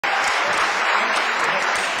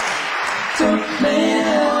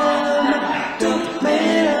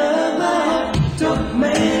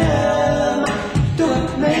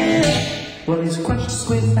Well, he's quite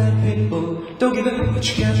squid and hateful. Don't give a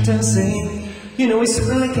what you got to say. You know he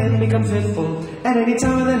certainly can become fitful at any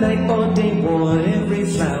time of the night or day. Boy, every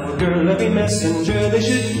flower girl, every messenger, they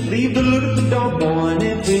should leave the loot at the door. Boy, and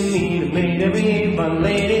every need a maid, every Avon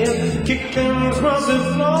lady, kick them across the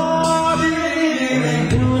floor.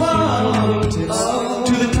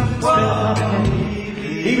 To the top of the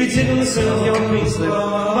he'd be ticklish of your payslip,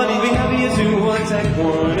 but he'd be happy to attack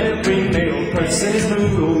one. Every male person is no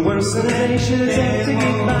worse than a nation is have to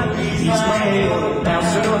get by. He's my halo,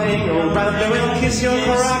 bastard or hang around, and we'll kiss your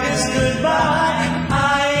caracas goodbye.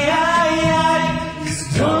 He's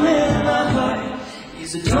a doorman in my heart.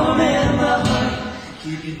 He's a doorman in my heart.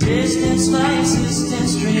 Keep your distance, my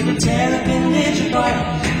assistance, dream to tear up and knit apart.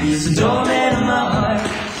 He's a doorman in my heart.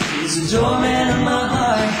 He's a doorman in my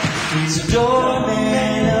heart. He's a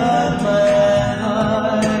doorman of my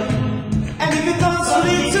heart. And if your thoughts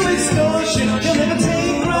lead to extortion, you'll never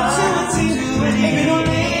take gratuity. If you don't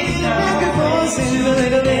need a good voice, you'll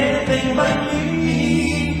never be anything but me.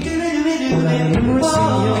 Well, I remember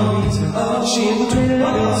seeing your reason. She infiltrated a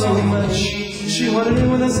bit too much. She wanted it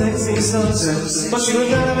with a sexy sunset, but she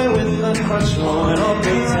looked at me with a crush on all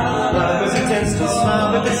good time. Life was intense to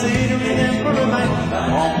smile, but the city and for a night.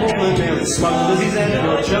 All over there, as smug as he's at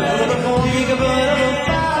your chuckle before you can put up a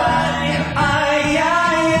fight.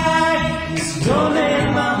 He's a doorman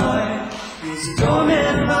in my heart. He's a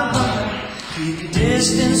doorman in my heart. Keep your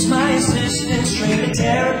distance, my assistance, train to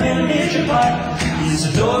tear up and knit your apart. He's a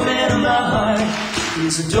doorman in my heart.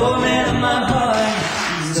 He's a doorman in my heart.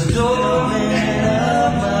 He's a doorman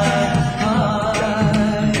of my heart.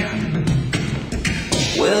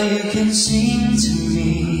 Well, you can sing to me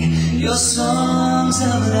your songs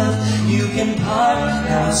of love. You can park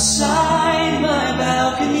outside my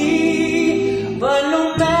balcony, but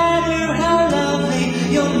no matter how lovely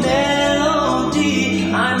your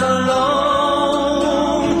melody, I'm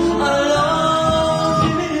alone,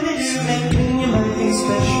 alone. You might be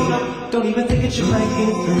special. Don't even think it, you might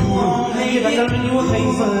get through. Maybe I learn you a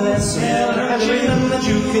painful lesson, and there ain't nothing that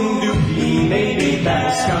you can do. Maybe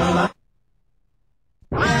that's karma.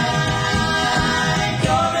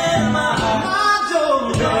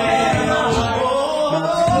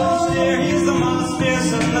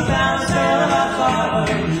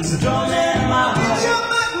 He's a doorman in my heart.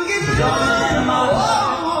 He's a doorman in my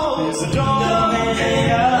heart. He's a doorman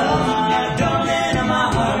in my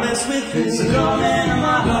heart. He's a doorman in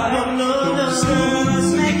my heart.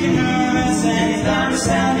 Who's making nervous and he's down to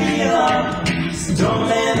sound the alarm. He's the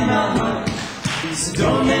doorman in my heart. He's the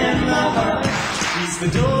doorman in my heart. He's the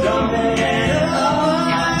doorman.